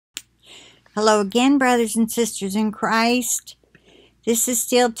Hello again, brothers and sisters in Christ. This is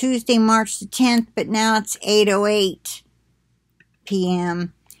still Tuesday, March the 10th, but now it's 8:08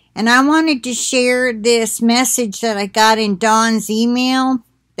 p.m. And I wanted to share this message that I got in Dawn's email.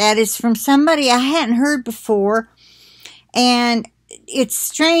 That is from somebody I hadn't heard before. And it's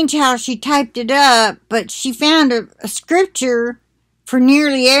strange how she typed it up, but she found a scripture for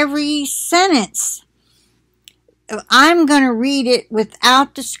nearly every sentence. I'm going to read it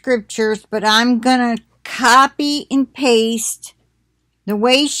without the scriptures, but I'm going to copy and paste the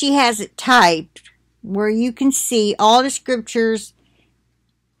way she has it typed, where you can see all the scriptures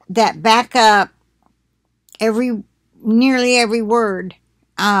that back up nearly every word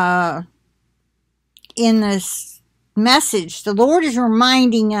in this message. The Lord is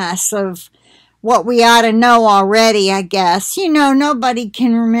reminding us of what we ought to know already, I guess. You know, nobody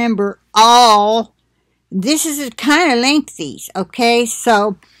can remember all. This is kind of lengthy, okay?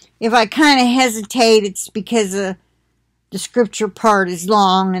 So if I kind of hesitate, it's because the scripture part is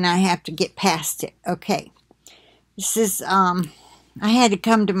long and I have to get past it, okay? This is, I had to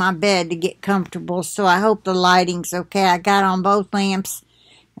come to my bed to get comfortable, so I hope the lighting's okay. I got on both lamps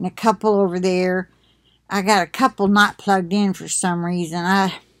and a couple over there. I got a couple not plugged in for some reason.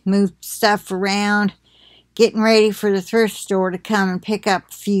 I moved stuff around, getting ready for the thrift store to come and pick up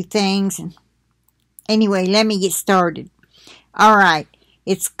a few things. And anyway, let me get started. All right.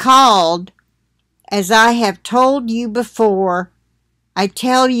 It's called, As I Have Told You Before, I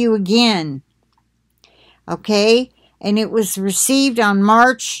Tell You Again. Okay? And it was received on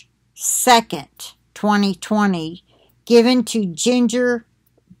March 2nd, 2020, given to Ginger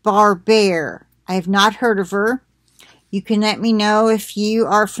Barbare. I have not heard of her. You can let me know if you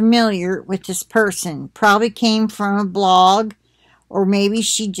are familiar with this person. Probably came from a blog, or maybe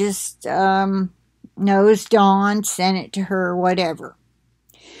she just knows Dawn, sent it to her, whatever.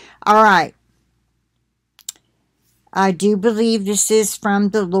 All right. I do believe this is from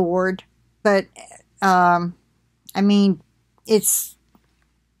the Lord, but I mean, I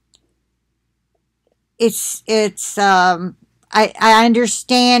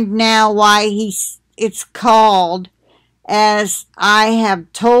understand now why it's called As I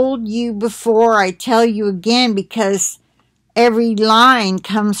Have Told You Before, I Tell You Again, because every line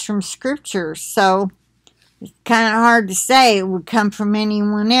comes from scripture. So it's kind of hard to say it would come from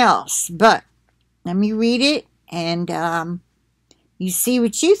anyone else. But let me read it and you see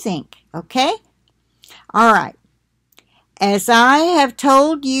what you think, okay? All right. As I have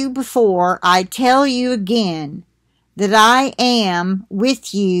told you before, I tell you again that I am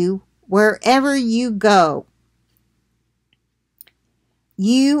with you wherever you go.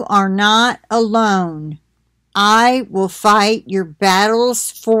 You are not alone. I will fight your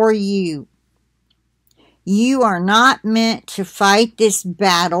battles for you. You are not meant to fight this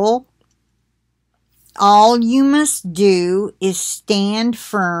battle. All you must do is stand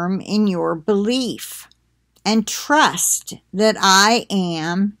firm in your belief and trust that I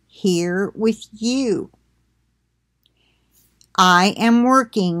am here with you. I am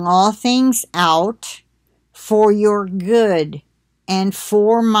working all things out for your good and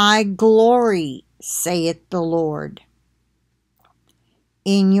for my glory, saith the Lord.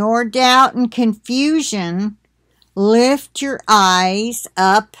 In your doubt and confusion, lift your eyes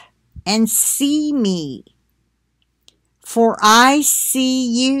up and see me. For I see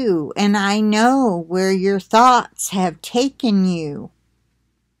you, and I know where your thoughts have taken you.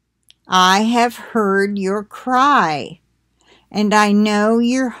 I have heard your cry, and I know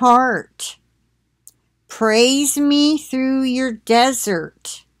your heart. Praise me through your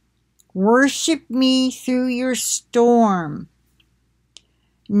desert. Worship me through your storm.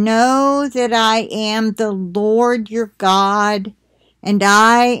 Know that I am the Lord your God, and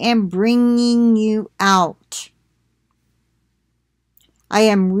I am bringing you out. I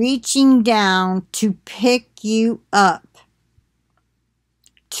am reaching down to pick you up,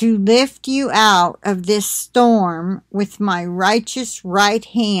 to lift you out of this storm with my righteous right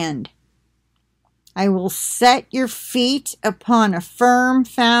hand. I will set your feet upon a firm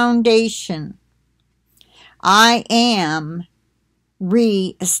foundation. I am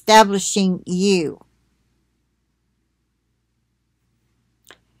re-establishing you.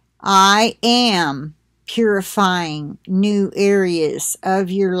 I am purifying new areas of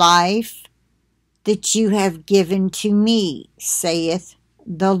your life that you have given to me, saith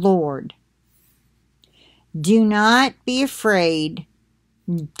the Lord. Do not be afraid.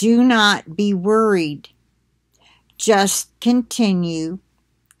 Do not be worried. Just continue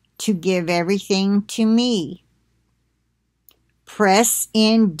to give everything to me. Press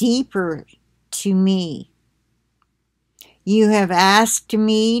in deeper to me. You have asked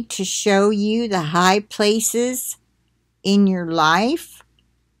me to show you the high places in your life.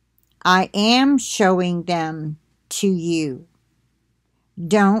 I am showing them to you.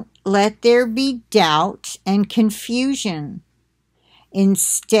 Don't let there be doubt and confusion.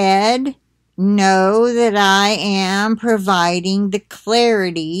 Instead, know that I am providing the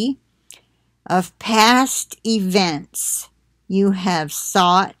clarity of past events you have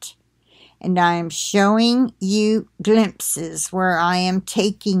sought, and I am showing you glimpses where I am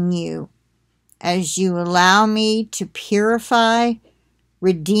taking you as you allow me to purify,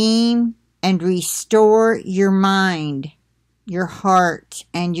 redeem, and restore your mind, your heart,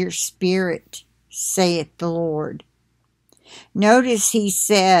 and your spirit, saith the Lord. Notice he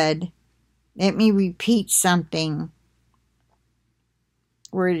said, let me repeat something.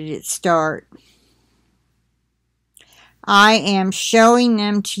 Where did it start? I am showing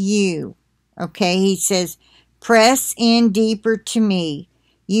them to you. Okay, he says, press in deeper to me.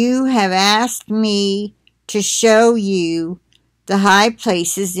 You have asked me to show you the high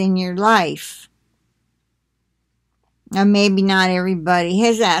places in your life. Now, maybe not everybody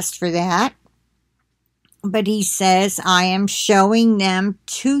has asked for that, but he says, I am showing them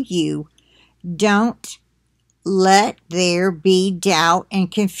to you. Don't let there be doubt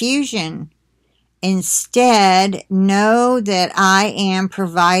and confusion. Instead, know that I am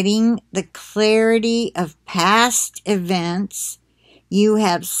providing the clarity of past events you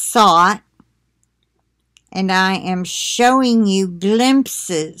have sought, and I am showing you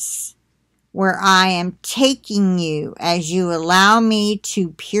glimpses where I am taking you as you allow me to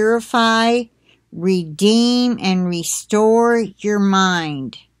purify, redeem, and restore your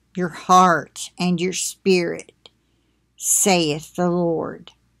mind, your heart, and your spirit, saith the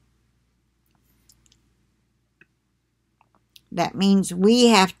Lord. That means we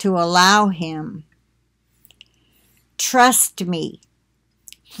have to allow him. Trust me,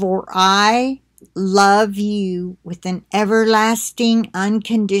 for I love you with an everlasting,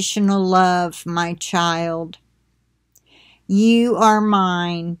 unconditional love, my child. You are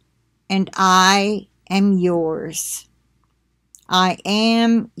mine, and I am yours. I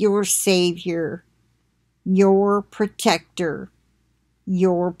am your Savior, your protector,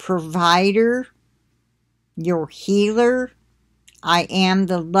 your provider, your healer. I am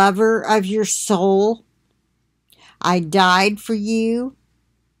the lover of your soul. I died for you.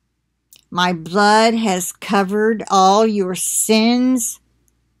 My blood has covered all your sins,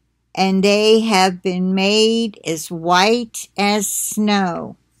 and they have been made as white as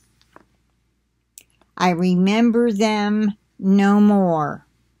snow. I remember them no more.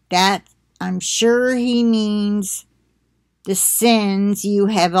 That, I'm sure he means the sins you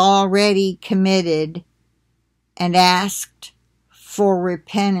have already committed and asked for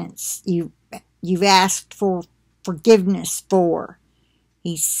repentance. You've asked for forgiveness for.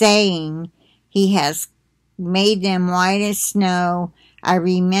 He's saying he has made them white as snow. I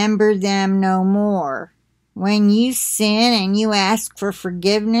remember them no more. When you sin and you ask for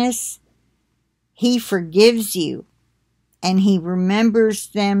forgiveness, he forgives you, and he remembers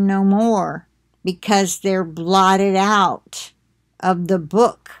them no more because they're blotted out of the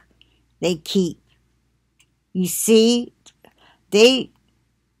book they keep. You see,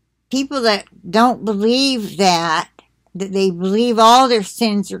 people that don't believe that they believe all their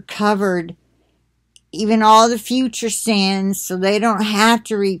sins are covered, even all the future sins, so they don't have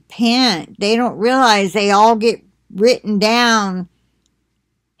to repent. They don't realize they all get written down,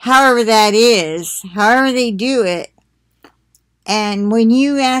 however that is, however they do it. And when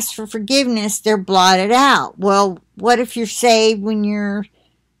you ask for forgiveness, they're blotted out. Well, what if you're saved when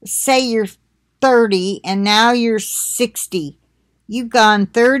say you're 30 and now you're 60? You've gone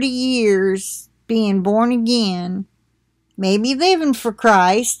 30 years being born again, maybe living for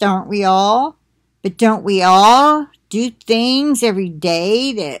Christ, aren't we all? But don't we all do things every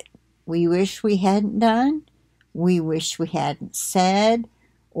day that we wish we hadn't done? We wish we hadn't said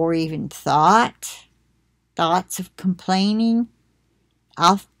or even thought. Thoughts of complaining.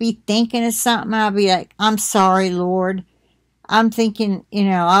 I'll be thinking of something. I'll be like, I'm sorry, Lord. I'm thinking,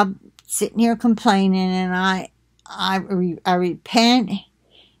 I'm sitting here complaining, and I repent,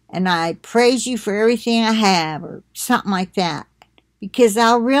 and I praise you for everything I have, or something like that. Because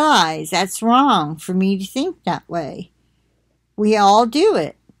I'll realize that's wrong for me to think that way. We all do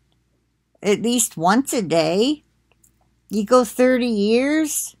it. At least once a day. You go 30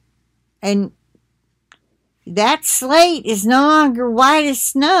 years, and that slate is no longer white as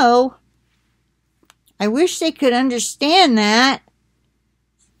snow. I wish they could understand that.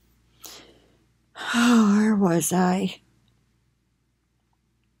 Oh, where was I?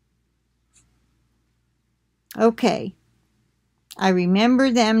 Okay. I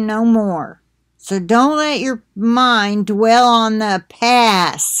remember them no more. So don't let your mind dwell on the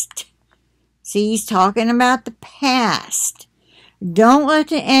past. See, he's talking about the past. Don't let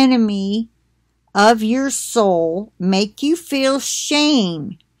the enemy of your soul make you feel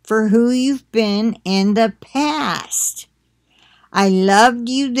shame for who you've been in the past. I loved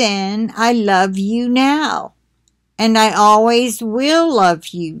you then, I love you now, and I always will love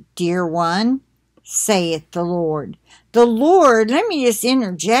you, dear one, saith the Lord. The Lord, let me just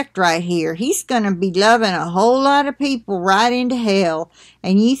interject right here. He's going to be loving a whole lot of people right into hell,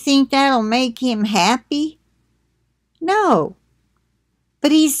 and you think that'll make him happy? No.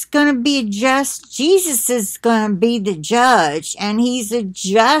 But he's going to be a just, Jesus is going to be the judge, and he's a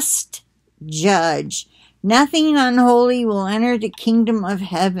just judge. Nothing unholy will enter the kingdom of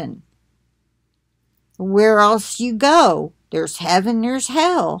heaven. Where else you go, there's heaven, there's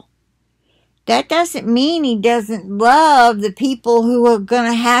hell. That doesn't mean he doesn't love the people who are going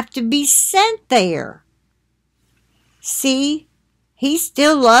to have to be sent there. See, he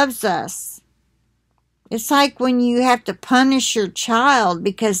still loves us. It's like when you have to punish your child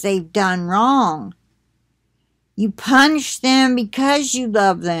because they've done wrong. You punish them because you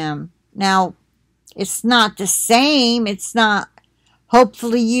love them. Now, it's not the same. It's not,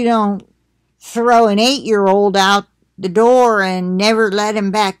 hopefully you don't throw an 8-year-old out the door and never let him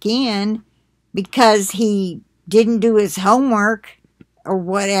back in because he didn't do his homework or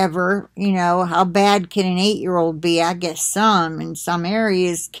whatever. You know, how bad can an 8-year-old be? I guess some in some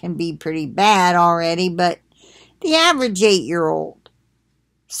areas can be pretty bad already, but the average 8-year-old.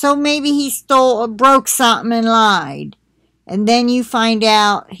 So maybe he stole or broke something and lied. And then you find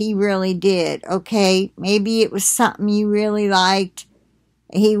out he really did. Okay, maybe it was something you really liked.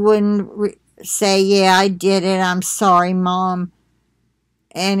 He wouldn't say, yeah, I did it. I'm sorry, Mom.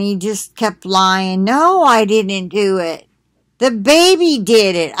 And he just kept lying. No, I didn't do it. The baby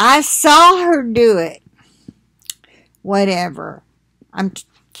did it. I saw her do it. Whatever.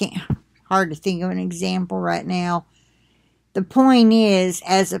 Hard to think of an example right now. The point is,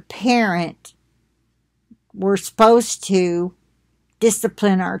 as a parent, we're supposed to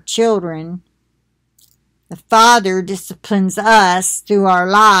discipline our children. The Father disciplines us through our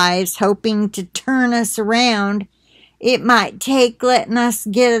lives, hoping to turn us around. It might take letting us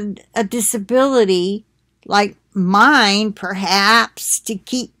get a disability, like mine, perhaps, to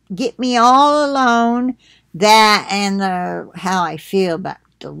get me all alone. That and how I feel about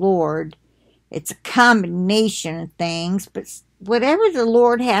the Lord. It's a combination of things, but whatever the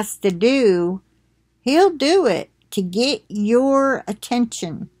Lord has to do, He'll do it to get your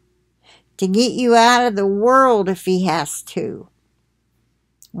attention, to get you out of the world if He has to.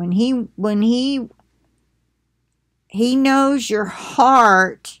 When He knows your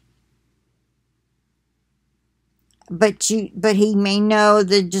heart, but He may know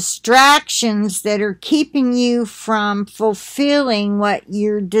the distractions that are keeping you from fulfilling what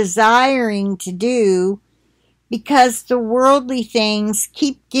you're desiring to do, because the worldly things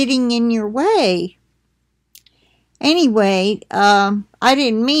keep getting in your way. Anyway, I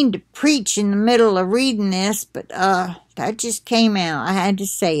didn't mean to preach in the middle of reading this, but that just came out. I had to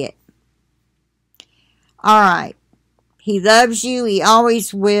say it. All right. He loves you. He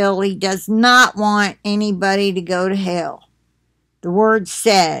always will. He does not want anybody to go to hell. The Word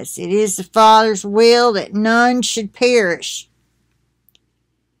says, it is the Father's will that none should perish.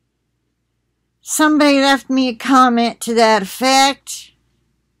 Somebody left me a comment to that effect,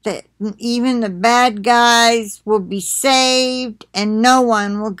 that even the bad guys will be saved and no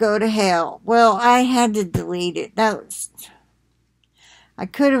one will go to hell. Well, I had to delete it. I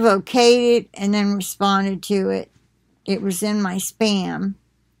could have okayed it and then responded to it. It was in my spam.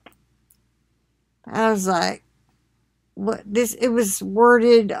 I was like, what this? It was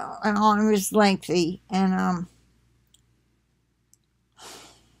worded and it was lengthy, and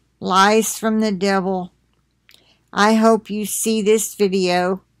lies from the devil. I hope you see this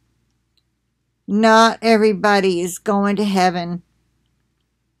video. Not everybody is going to heaven.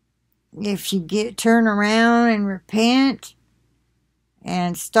 If you turn around and repent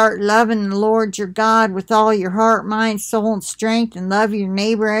and start loving the Lord your God with all your heart, mind, soul, and strength, and love your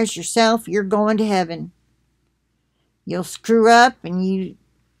neighbor as yourself, you're going to heaven. You'll screw up and you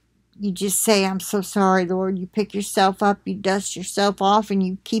just say, I'm so sorry, Lord. You pick yourself up, you dust yourself off, and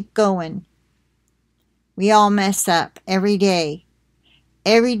you keep going. We all mess up every day.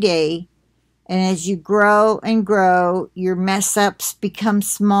 Every day. And as you grow and grow, your mess ups become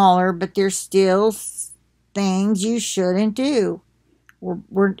smaller, but there's still things you shouldn't do.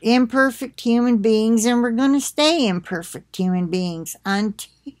 We're imperfect human beings, and we're going to stay imperfect human beings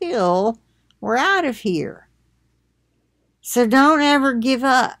until we're out of here. So don't ever give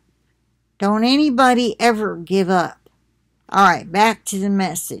up. Don't anybody ever give up. All right, back to the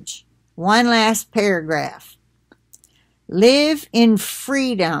message. One last paragraph. Live in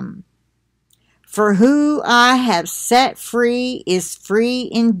freedom, for who I have set free is free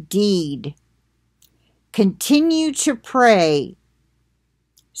indeed. Continue to pray.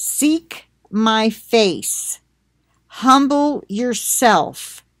 Seek my face. Humble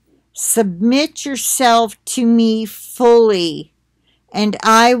yourself. Submit yourself to me fully, and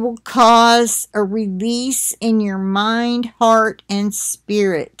I will cause a release in your mind, heart, and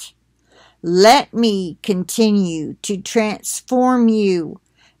spirit. Let me continue to transform you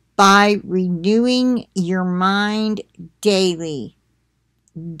by renewing your mind daily.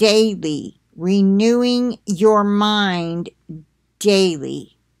 Daily. Renewing your mind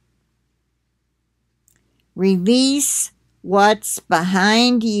daily. Release what's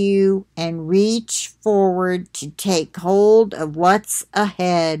behind you and reach forward to take hold of what's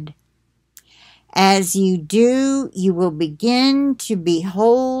ahead. As you do, you will begin to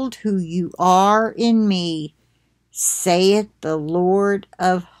behold who you are in me, saith the Lord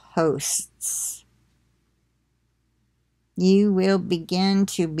of hosts. You will begin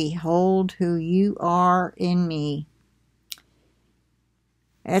to behold who you are in me.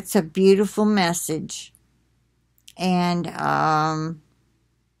 That's a beautiful message. And I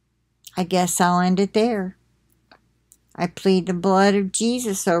guess I'll end it there. I plead the blood of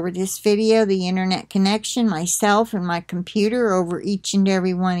Jesus over this video, the internet connection, myself, and my computer, over each and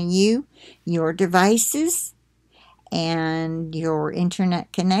every one of you, your devices, and your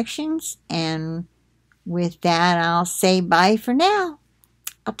internet connections. And with that, I'll say bye for now.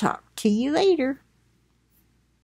 I'll talk to you later.